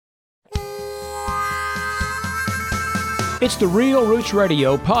It's the Real Roots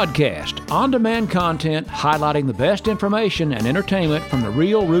Radio podcast, on-demand content highlighting the best information and entertainment from the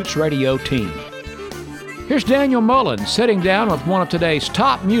Real Roots Radio team. Here's Daniel Mullins sitting down with one of today's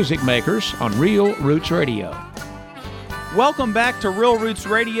top music makers on Real Roots Radio. Welcome back to Real Roots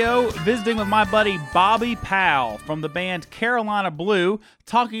Radio, visiting with my buddy Bobby Powell from the band Carolina Blue,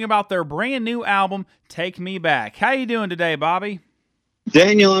 talking about their brand new album, Take Me Back. How you doing today, Bobby?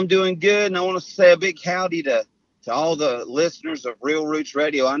 Daniel, I'm doing good, and I want to say a big howdy to all the listeners of Real Roots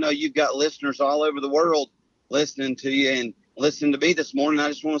Radio. I know you've got listeners all over the world listening to you and listening to me this morning. I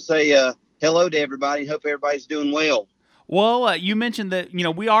just want to say hello to everybody and hope everybody's doing well. Well, you mentioned that,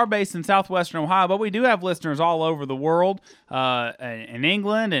 we are based in southwestern Ohio, but we do have listeners all over the world, in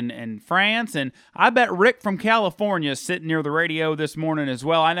England and France. And I bet Rick from California is sitting near the radio this morning as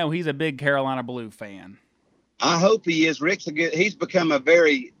well. I know he's a big Carolina Blue fan. I hope he is. He's become a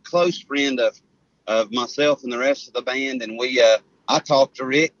very close friend of myself and the rest of the band. And I talk to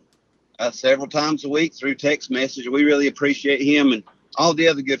Rick several times a week through text message. We really appreciate him and all the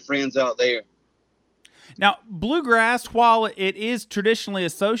other good friends out there. Now, bluegrass, while it is traditionally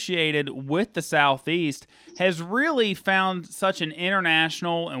associated with the Southeast, has really found such an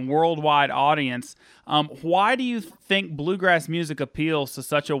international and worldwide audience. Why do you think bluegrass music appeals to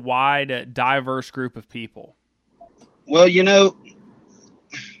such a wide, diverse group of people? Well,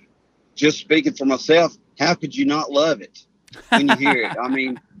 just speaking for myself, how could you not love it when you hear it? I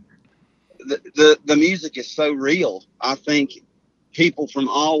mean, the music is so real. I think people from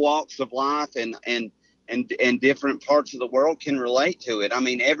all walks of life and different parts of the world can relate to it. I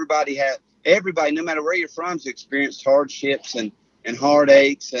mean, everybody, no matter where you're from, has experienced hardships and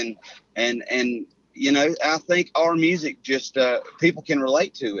heartaches and I think our music just people can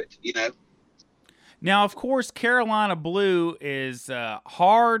relate to it. Now, of course, Carolina Blue is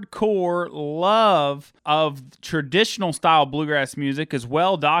hardcore love of traditional style bluegrass music is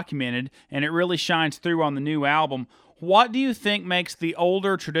well documented, and it really shines through on the new album. What do you think makes the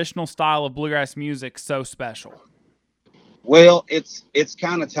older traditional style of bluegrass music so special? Well, it's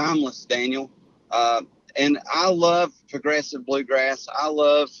kind of timeless, Daniel. And I love progressive bluegrass. I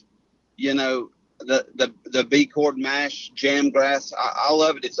love, the B chord mash, jam grass. I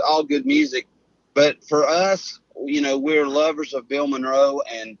love it. It's all good music. But for us, we're lovers of Bill Monroe,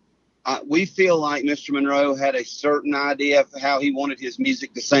 and we feel like Mr. Monroe had a certain idea of how he wanted his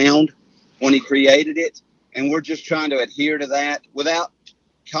music to sound when he created it. And we're just trying to adhere to that without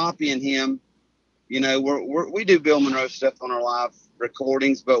copying him. We do Bill Monroe stuff on our live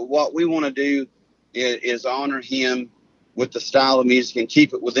recordings, but what we want to do is honor him with the style of music and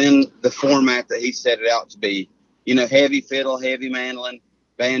keep it within the format that he set it out to be. Heavy fiddle, heavy mandolin,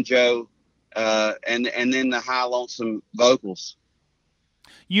 banjo, and then the high lonesome vocals.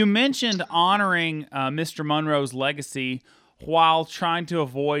 You mentioned honoring Mr. Monroe's legacy while trying to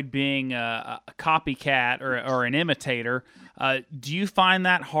avoid being a copycat or an imitator. Do you find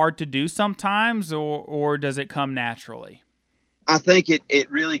that hard to do sometimes, or does it come naturally? I think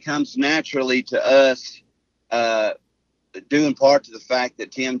it really comes naturally to us, due in part to the fact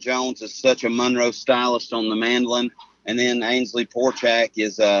that Tim Jones is such a Monroe stylist on the mandolin, and then Ainsley Porchak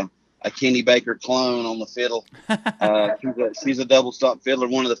is a Kenny Baker clone on the fiddle. She's a double stop fiddler,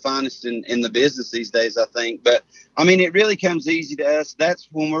 one of the finest in the business these days, I think. But I mean, it really comes easy to us. That's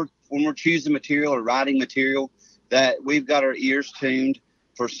when we're choosing material or writing material, that we've got our ears tuned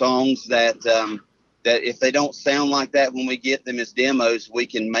for songs that if they don't sound like that when we get them as demos, we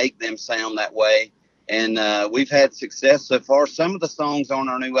can make them sound that way. And we've had success so far. Some of the songs on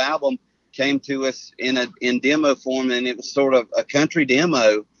our new album came to us in demo form, and it was sort of a country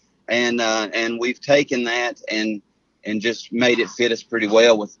demo. And we've taken that and just made it fit us pretty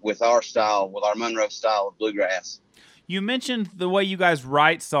well with our style, with our Monroe style of bluegrass. You mentioned the way you guys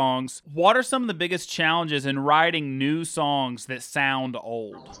write songs. What are some of the biggest challenges in writing new songs that sound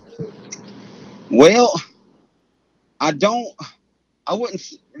old? Well, I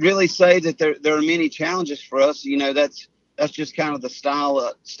wouldn't really say that there are many challenges for us. That's just kind of the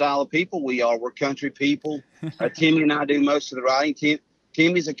style of people we are. We're country people. Timmy and I do most of the writing.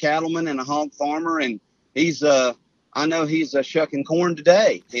 Timmy's a cattleman and a hog farmer, and I know he's shucking corn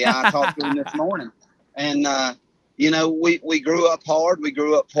today. Yeah, I talked to him this morning. And, we grew up hard. We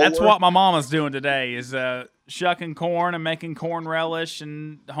grew up poor. That's what my mama's doing today is shucking corn and making corn relish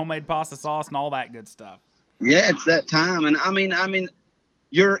and homemade pasta sauce and all that good stuff. Yeah, it's that time. And I mean,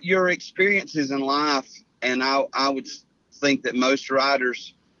 your experiences in life, and I would think that most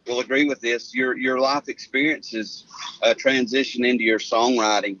writers will agree with this. Your life experiences transition into your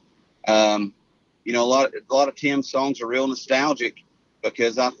songwriting. A lot of Tim's songs are real nostalgic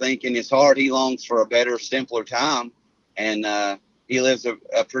because I think in his heart he longs for a better, simpler time. and he lives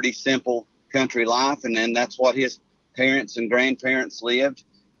a pretty simple country life, and then that's what his parents and grandparents lived,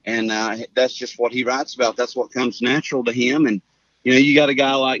 and that's just what he writes about. That's what comes natural to him. And you got a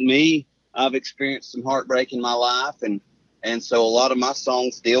guy like me. I've experienced some heartbreak in my life, and so a lot of my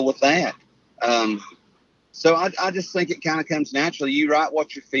songs deal with that. So I just think it kind of comes naturally. You write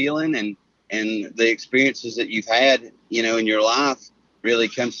what you're feeling, and the experiences that you've had, in your life really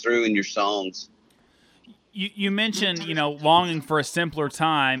comes through in your songs. You mentioned, longing for a simpler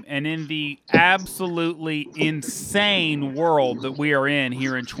time, and in the absolutely insane world that we are in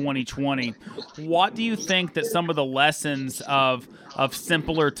here in 2020, what do you think that some of the lessons of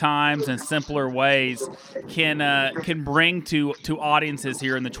simpler times and simpler ways can bring to audiences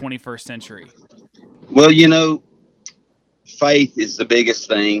here in the 21st century? Well, faith is the biggest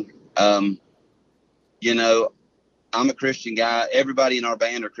thing. I'm a Christian guy. Everybody in our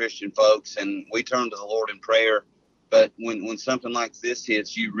band are Christian folks, and we turn to the Lord in prayer. But when something like this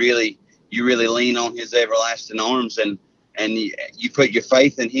hits, you really lean on His everlasting arms, and you put your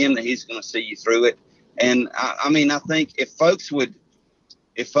faith in Him that He's going to see you through it. And I think if folks would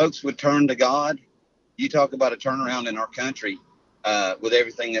turn to God, you talk about a turnaround in our country with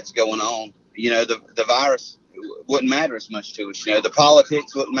everything that's going on. The virus wouldn't matter as much to us. The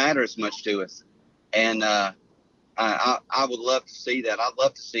politics wouldn't matter as much to us, and I would love to see that. I'd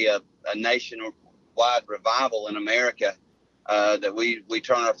love to see a nationwide revival in America, that we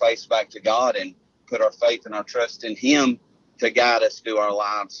turn our face back to God and put our faith and our trust in Him to guide us through our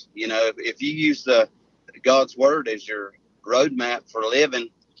lives. If you use God's word as your roadmap for living,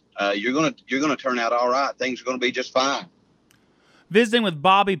 you're gonna turn out all right. Things are gonna be just fine. Visiting with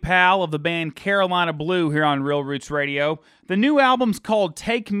Bobby Powell of the band Carolina Blue here on Real Roots Radio. The new album's called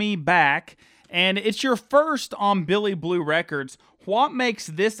Take Me Back, and it's your first on Billy Blue Records. What makes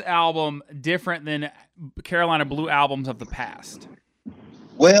this album different than Carolina Blue albums of the past?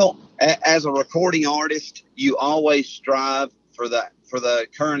 Well, as a recording artist, you always strive for the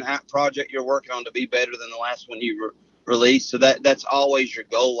current project you're working on to be better than the last one you released. So that's always your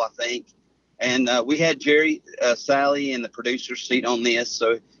goal, I think. And we had Jerry Sally in the producer's seat on this,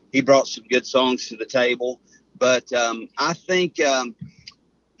 so he brought some good songs to the table. But I think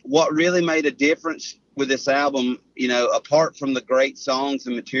what really made a difference with this album, apart from the great songs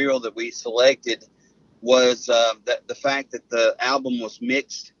and material that we selected, was the fact that the album was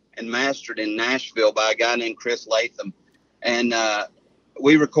mixed and mastered in Nashville by a guy named Chris Latham. And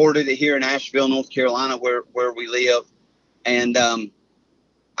we recorded it here in Asheville, North Carolina, where we live. And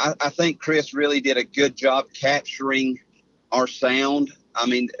I think Chris really did a good job capturing our sound. I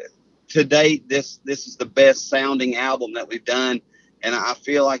mean, to date, this is the best sounding album that we've done. And I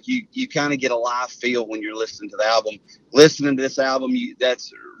feel like you kind of get a live feel when you're listening to the album. Listening to this album,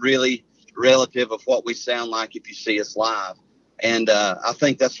 that's really relative of what we sound like if you see us live. And I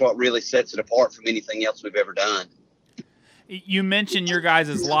think that's what really sets it apart from anything else we've ever done. You mentioned your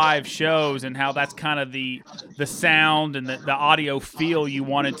guys' live shows and how that's kind of the sound and the audio feel you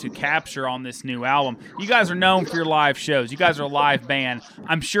wanted to capture on this new album. You guys are known for your live shows. You guys are a live band.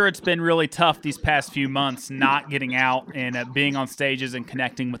 I'm sure it's been really tough these past few months not getting out and being on stages and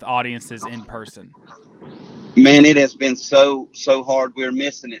connecting with audiences in person. Man, it has been so hard. We're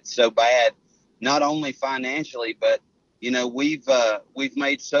missing it so bad, not only financially, but we've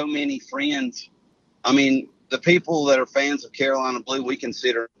made so many friends. I mean, the people that are fans of Carolina Blue, we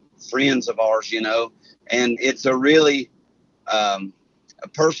consider friends of ours, and it's a really a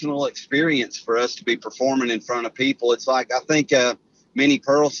personal experience for us to be performing in front of people. It's like, I think Minnie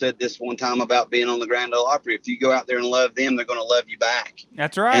Pearl said this one time about being on the Grand Ole Opry. If you go out there and love them, they're going to love you back.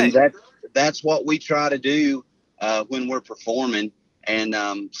 That's right. And that's what we try to do when we're performing. And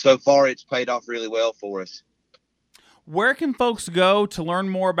so far, it's paid off really well for us. Where can folks go to learn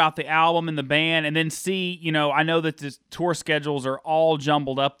more about the album and the band, and then see, I know that the tour schedules are all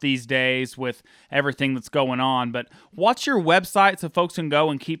jumbled up these days with everything that's going on, but what's your website so folks can go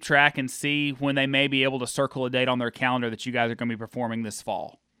and keep track and see when they may be able to circle a date on their calendar that you guys are going to be performing this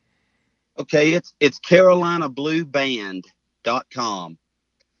fall? Okay, it's carolinablueband.com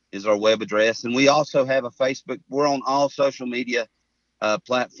is our web address. And we also have a Facebook. We're on all social media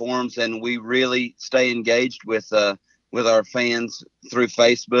platforms, and we really stay engaged with our fans through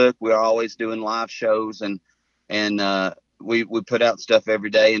Facebook. We're always doing live shows, and we put out stuff every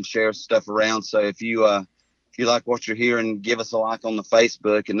day and share stuff around. So if you like what you're hearing, give us a like on the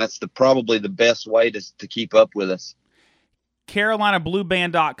Facebook, and that's probably the best way to keep up with us.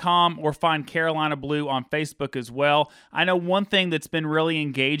 CarolinaBlueBand.com, or find Carolina Blue on Facebook as well. I know one thing that's been really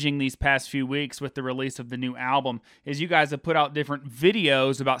engaging these past few weeks with the release of the new album is you guys have put out different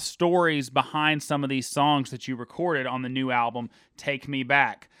videos about stories behind some of these songs that you recorded on the new album, Take Me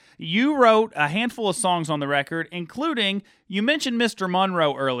Back. You wrote a handful of songs on the record, including, you mentioned Mr.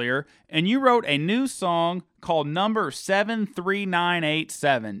 Monroe earlier, and you wrote a new song called Number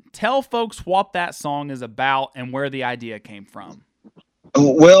 73987. Tell folks what that song is about and where the idea came from.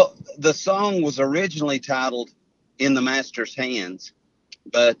 Well, the song was originally titled In the Master's Hands,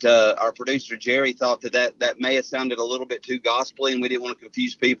 but our producer Jerry thought that may have sounded a little bit too gospel-y, and we didn't want to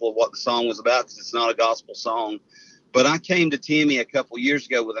confuse people of what the song was about because it's not a gospel song. But I came to Timmy a couple years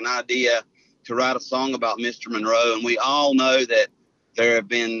ago with an idea to write a song about Mr. Monroe, and we all know that there have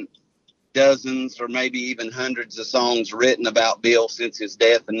been dozens or maybe even hundreds of songs written about Bill since his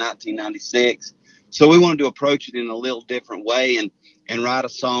death in 1996. So we wanted to approach it in a little different way and write a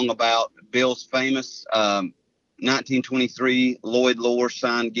song about Bill's famous 1923 Lloyd Loar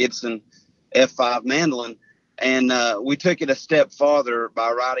signed Gibson F5 mandolin. And we took it a step farther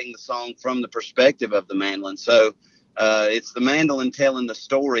by writing the song from the perspective of the mandolin. So it's the mandolin telling the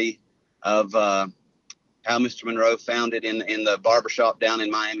story of how Mr. Monroe found it in the barbershop down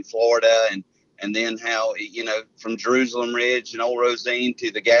in Miami, Florida, and then how, from Jerusalem Ridge and Old Rosine to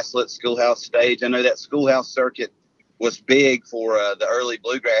the Gaslit Schoolhouse stage. I know that Schoolhouse circuit was big for the early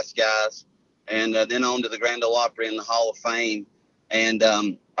bluegrass guys, and then on to the Grand Ole Opry and the Hall of Fame. And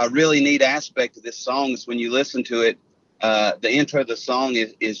a really neat aspect of this song is when you listen to it, the intro of the song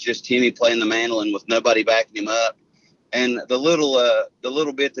is just Timmy playing the mandolin with nobody backing him up. And the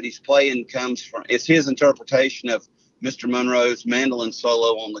little bit that he's playing comes from, it's his interpretation of Mr. Monroe's mandolin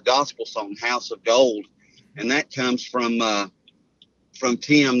solo on the gospel song House of Gold, and that comes from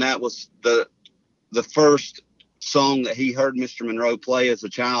Tim. That was the first song that he heard Mr. Monroe play as a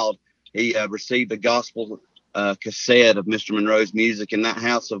child. He received a gospel cassette of Mr. Monroe's music, and that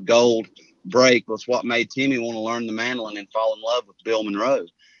House of Gold break was what made Timmy want to learn the mandolin and fall in love with Bill Monroe.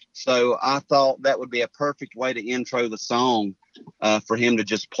 So I thought that would be a perfect way to intro the song for him to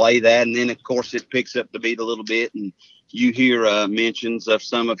just play that. And then, of course, it picks up the beat a little bit, and you hear mentions of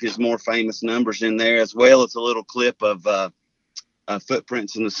some of his more famous numbers in there, as well as a little clip of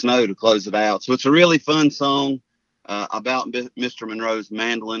Footprints in the Snow to close it out. So it's a really fun song about Mr. Monroe's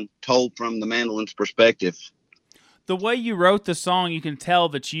mandolin, told from the mandolin's perspective. The way you wrote the song, you can tell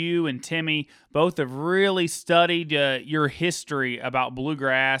that you and Timmy both have really studied your history about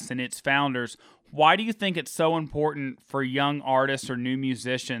bluegrass and its founders. Why do you think it's so important for young artists or new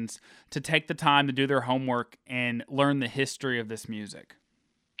musicians to take the time to do their homework and learn the history of this music?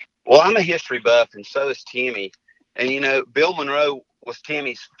 Well, I'm a history buff, and so is Timmy. And, Bill Monroe was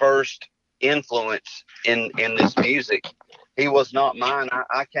Timmy's first influence in this music. He was not mine.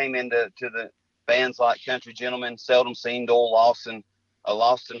 I came into the bands like Country Gentlemen, Seldom Seen, Doyle Lawson,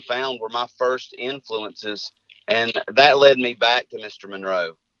 Lost and Found were my first influences, and that led me back to Mr.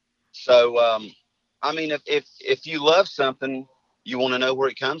 Monroe. So, if you love something, you want to know where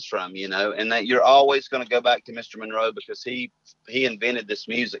it comes from, and that you're always going to go back to Mr. Monroe because he invented this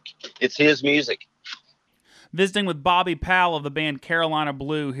music. It's his music. Visiting with Bobby Powell of the band Carolina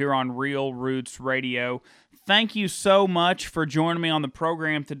Blue here on Real Roots Radio. Thank you so much for joining me on the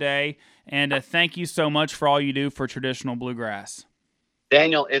program today, and thank you so much for all you do for traditional bluegrass.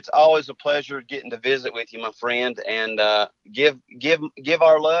 Daniel, it's always a pleasure getting to visit with you, my friend, and give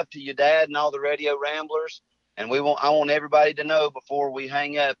our love to your dad and all the radio ramblers. And I want everybody to know before we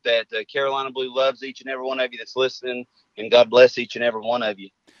hang up that Carolina Blue loves each and every one of you that's listening, and God bless each and every one of you.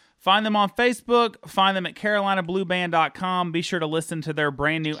 Find them on Facebook. Find them at CarolinaBlueBand.com. Be sure to listen to their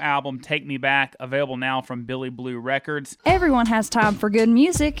brand new album, Take Me Back, available now from Billy Blue Records. Everyone has time for good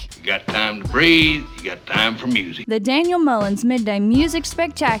music. You got time to breathe. You got time for music. The Daniel Mullins Midday Music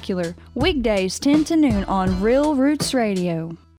Spectacular, weekdays 10 to noon on Real Roots Radio.